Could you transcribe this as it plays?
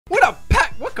What up,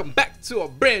 pack? Welcome back to a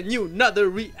brand new another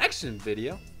reaction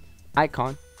video.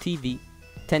 iKON TV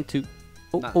 10-2.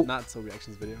 Not so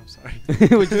reactions video. I'm sorry.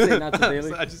 What'd you say? Not so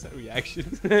daily. I just said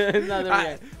reactions. Did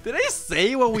Did I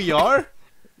say what we are?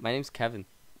 My name's Kevin.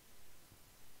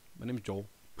 My name's Joel.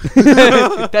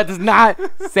 That does not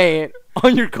say it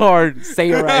on your card.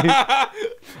 Say it right.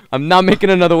 I'm not making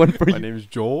another one for you. My name's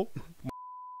Joel.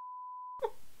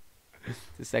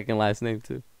 The second last name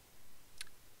too.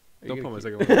 Don't put my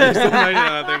second one. Think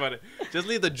about it. Just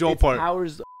leave the Joel part.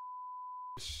 Powers.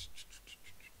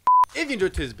 If you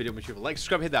enjoyed today's video, make sure to like,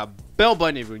 subscribe, hit that bell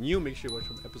button if you're new. Make sure you watch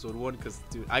from episode 1 because,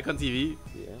 dude, iKON TV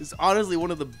is honestly one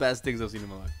of the best things I've seen in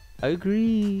my life. I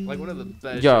agree. Like one of the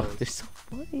best Yo, shows. they're so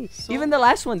funny. Even the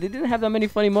last one, they didn't have that many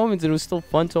funny moments, and it was still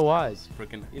fun to watch.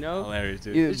 Freaking, you know, hilarious,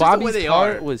 dude. Dude, Bobby's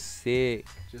part was sick.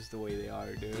 Just the way they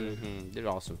are, dude. They're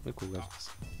awesome. They're cool guys.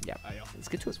 Awesome. Yeah. Let's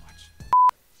get to it. Watch.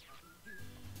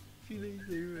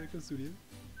 Studio.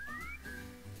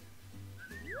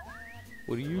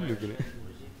 What are you looking at?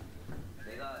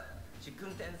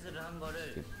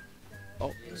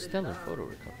 Oh, stellar photo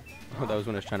recovery. Oh, that was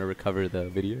when I was trying to recover the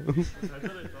video.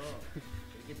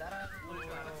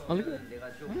 Oh, look at that.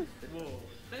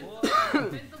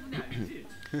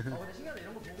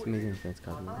 It's amazing if that's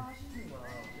copy.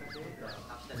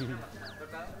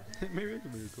 Maybe it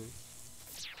could be cool.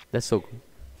 That's so cool.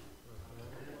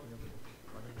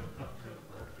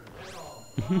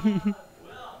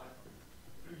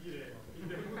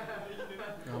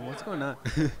 What's going on?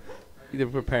 They're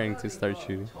preparing to start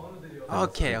shooting.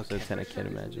 Okay. So then I can't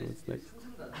imagine what's next.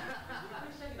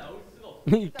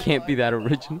 You can't be that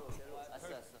original.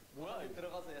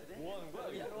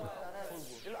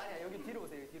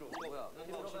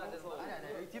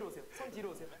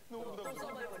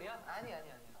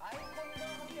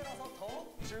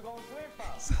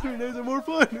 Saturdays are more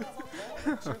fun.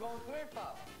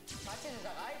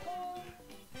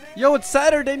 Yo, it's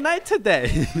Saturday night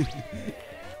today.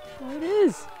 Oh, it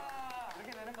is.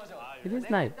 It is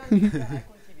night.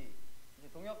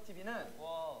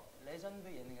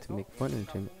 To make fun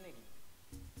entertainment.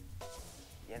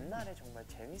 옛날에 정말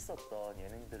재밌었던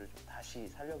예능들을 좀 다시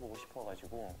살려보고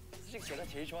싶어가지고 솔직히 제가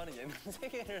제일 좋아하는 예능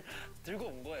 3개를 들고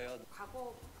온 거예요.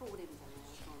 과거 프로그램이잖아요.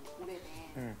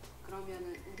 오래된.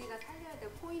 그러면은 우리가 살려야 될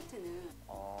포인트는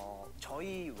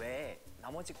저희 외에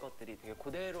나머지 것들이 되게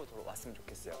그대로 돌아왔으면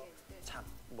좋겠어요.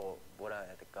 뭐라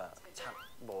해야 될까?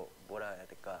 뭐라 해야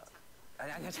될까?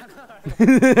 아니야 잠깐.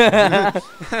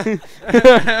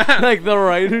 Like the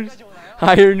writers,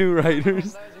 hire new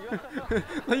writers.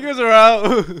 You guys are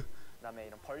out. 그다음에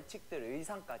이런 벌칙들,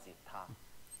 의상까지 다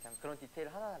그냥 그런 디테일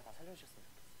하나하나 다 살려주셨으면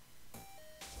좋겠어요.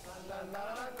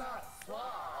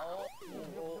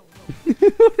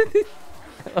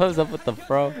 What's up with the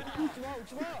fro?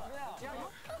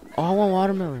 Oh, I want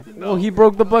watermelon. No. Oh, he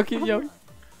broke the bucket, yo.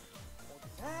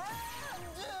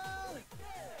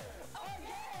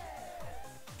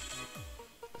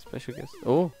 Special guest.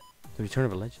 Oh, the return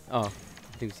of a legend. Oh, I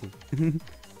think we've seen.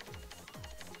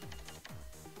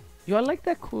 Yo, I like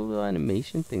that cool little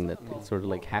animation thing that it's sort of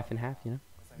like half and half, you know?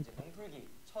 명풀기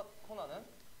첫 코너는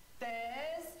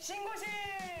댄스 신고식!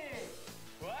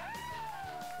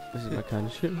 This is my kind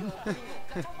of shit.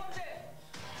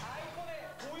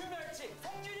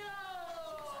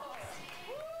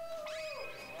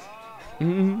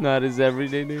 Not his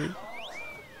everyday name.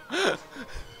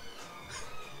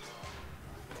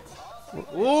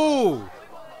 Whoa!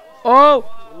 Oh!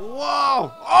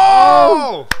 Whoa!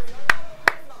 Oh!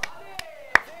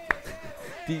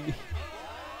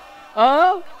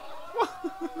 Oh!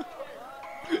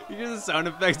 You hear the sound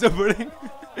effects of putting?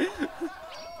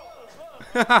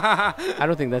 I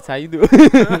don't think that's how you do it.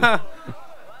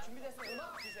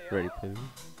 Ready, please.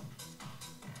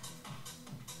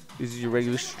 This is your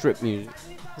regular strip music.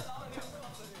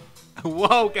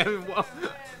 Whoa, Kevin, whoa.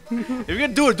 If you're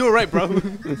gonna do it right, bro.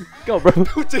 Go, bro.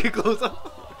 Take it close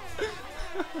up.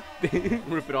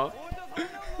 Rip it off.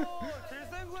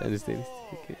 I just did it.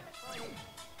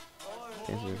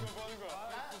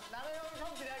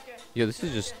 Yo, this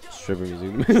is just stripper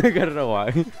music. I don't know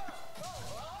why.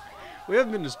 We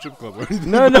haven't been to strip club or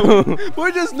anything. No.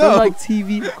 We just From know. like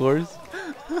TV, of course.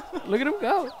 Look at him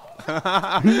go. Look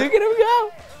at him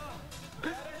go.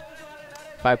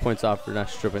 5 points off for not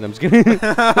stripping. I'm just kidding.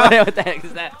 What the heck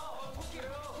is that?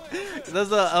 That's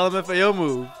the LMFAO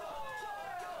move.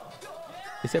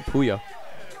 He said Puyo.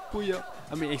 Puyo.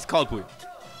 I mean, it's called Puyo.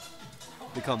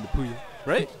 They call him the Puyo.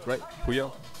 Right? Right?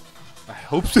 Puyo. I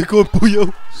hope they call him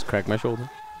Puyo. Just crack my shoulder.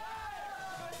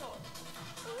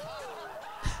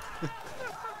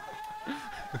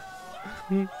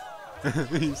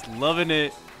 He's loving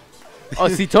it. Oh,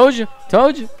 see, told you.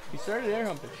 Told you. He started air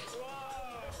humping.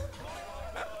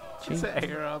 It's an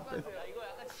air humping.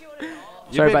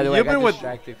 Sorry, by the way, I you've been got with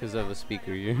distracted because of a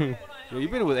speaker. You've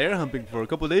you've been with air humping for a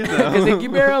couple days now. they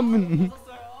keep air humping.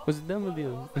 Was it them or the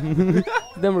other?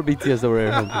 Them or BTS that were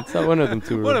air humping? It's not one of them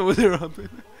two. What was air humping?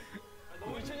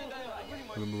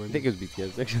 I think it was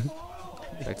BTS actually.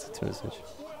 Back to Tuna Switch.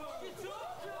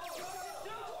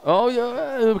 Oh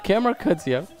yeah, camera cuts,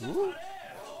 yeah.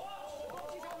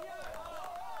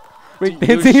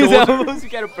 Breakdancing his elbows. You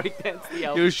gotta breakdance the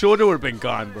elbows. Your shoulder would have been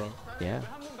gone, bro. Yeah.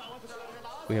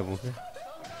 We have one here.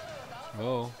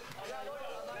 Oh.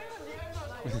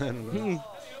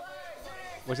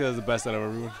 Which is the best out of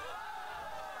everyone?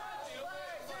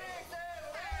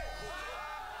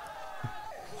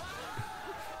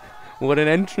 What an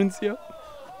entrance, yo.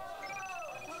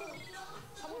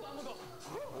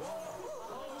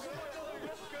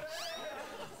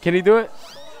 Can he do it?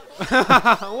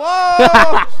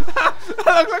 Whoa!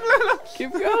 Look.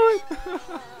 Keep going.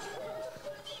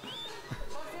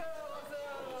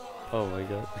 Oh my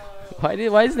god.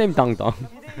 Why is his name Dong Dong?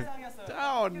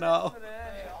 Oh no.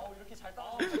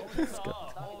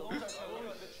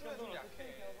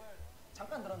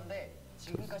 잠깐 들었는데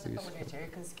지금까지 했던 것 중에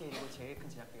제일 큰 스케일이고 제일 큰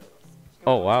제작비가 들었어.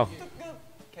 Oh wow. 특급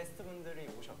게스트분들이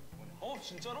오셔. 오늘.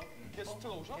 진짜로?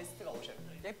 게스트가 오셔? 게스트가 오셔.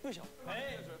 예쁘셔.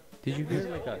 Did you hear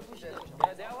like that?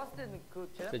 내가 봤을 때는 그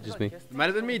Is that just me? It might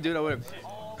have been me, dude. I would have.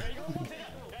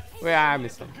 Wait, I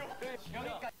missed it.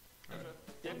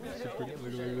 This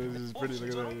is pretty.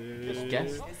 Look at that.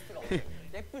 Guess?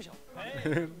 예쁘셔.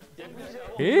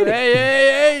 Hey!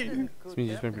 Hey! This means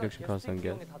you spend production costs on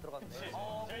guess. 다 들어갔네.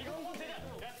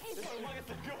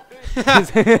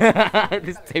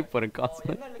 This tape wouldn't cost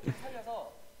me. 옛날 느낌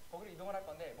살려서 거기로 이동을 할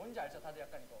건데 뭔지 알죠? 다들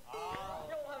약간 이거.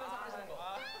 하면서 하시는 거.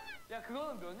 야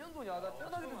그거는 몇 년도냐? 나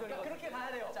태어나기도 전에. 그러니까 그렇게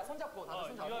가야 돼요. 자, 손잡고 다들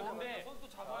손잡고. 이거 근데 손도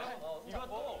잡아요.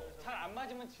 이것도 잘 안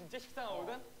맞으면 진짜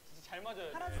식상하거든. 진짜 잘 맞아야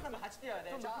돼. 하나씩 하면 같이 뛰어야 돼.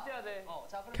 좀 높이 뛰어야 돼.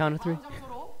 자, 그럼 Count of three. 다음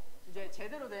장소로 이제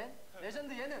제대로 된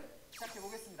레전드 예능 시작해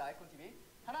보겠습니다. 아이콘 TV.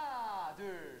 하나,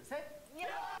 둘, 셋.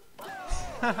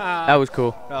 That was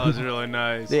cool. That was really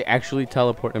nice. They actually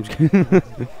teleport. I'm just kidding.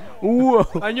 Whoa.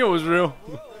 I knew it was real.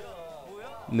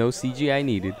 No CGI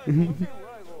needed. They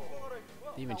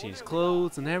even changed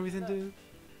clothes and everything, dude.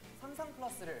 상상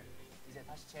플러스를 이제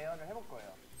다시 재현을 해볼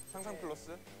거예요. 상상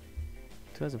플러스?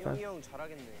 2005. 형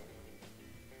잘하겠네.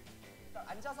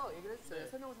 앉아서 얘기를 해주세요.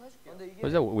 설명을 좀 해줄게요. 근데 이게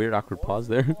Was that weird awkward pause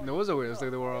there? No, it was a weird. It's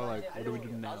like they were all like, "What do we do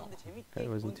now?" That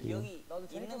wasn't too. 기억이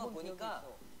있는 거 보니까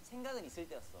생각은 있을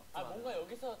때였어. 아 뭔가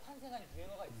여기서 탄생한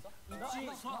유행어가 있어?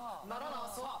 나라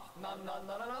나왔어.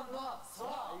 나라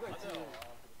나왔어. 이거 있지.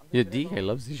 Yeah, DK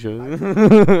loves these shows.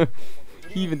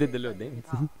 He even did the little dance.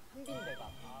 한빈 대감,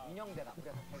 인형 대감,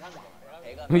 우리가 다 대감이잖아.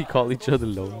 대감. We call each other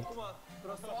lords.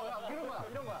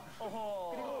 이런 거야.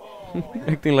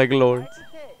 Acting like lords.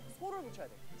 밑에 소를 붙여야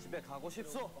돼. 집에 가고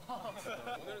싶소.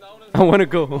 I wanna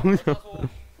go home.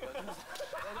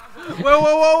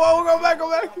 Whoa! Go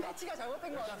back! 패치가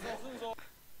잘못된 거 같아서.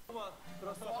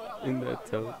 In that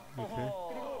toe.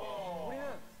 우리는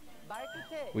말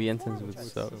끝에 We ends with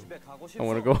so. 집에 가고 I 싶소.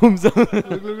 wanna go home. So.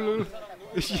 Look.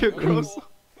 Is she a gross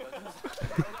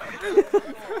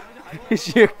Is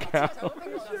she a cow?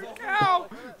 cow?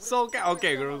 So cow.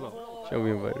 Okay, gross. Shall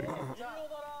we invite her?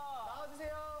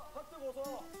 나와주세요. 겉도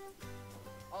보소.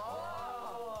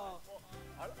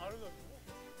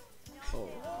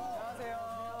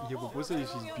 안녕하세요. Yeah, but what's it?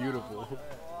 She's beautiful.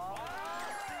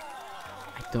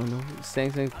 I don't know.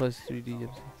 Sang plus 3D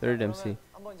MC. Third MC.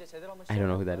 한번 이제 제대로 한번 I don't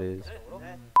know who that is. 시작해보도록.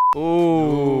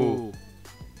 Ooh.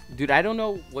 Dude, I don't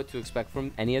know what to expect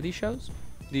from any of these shows.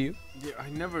 Do you? Yeah, I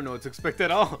never know what to expect at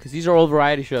all. Because these are all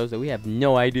variety shows that we have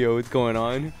no idea what's going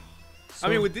on. I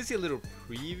mean, with this a little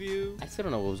preview, I still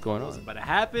don't know what was going what's on. about to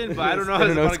happen, but I don't know I how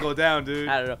don't it's know about what's to go down, dude.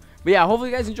 I don't know. But yeah, hopefully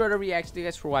you guys enjoyed our reaction. Thank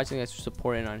you guys for watching. Thank you guys for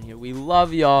supporting on here. We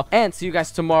love y'all. And see you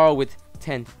guys tomorrow with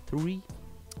 10-3.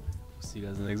 See you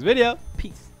guys in the next video.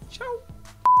 Peace. Ciao.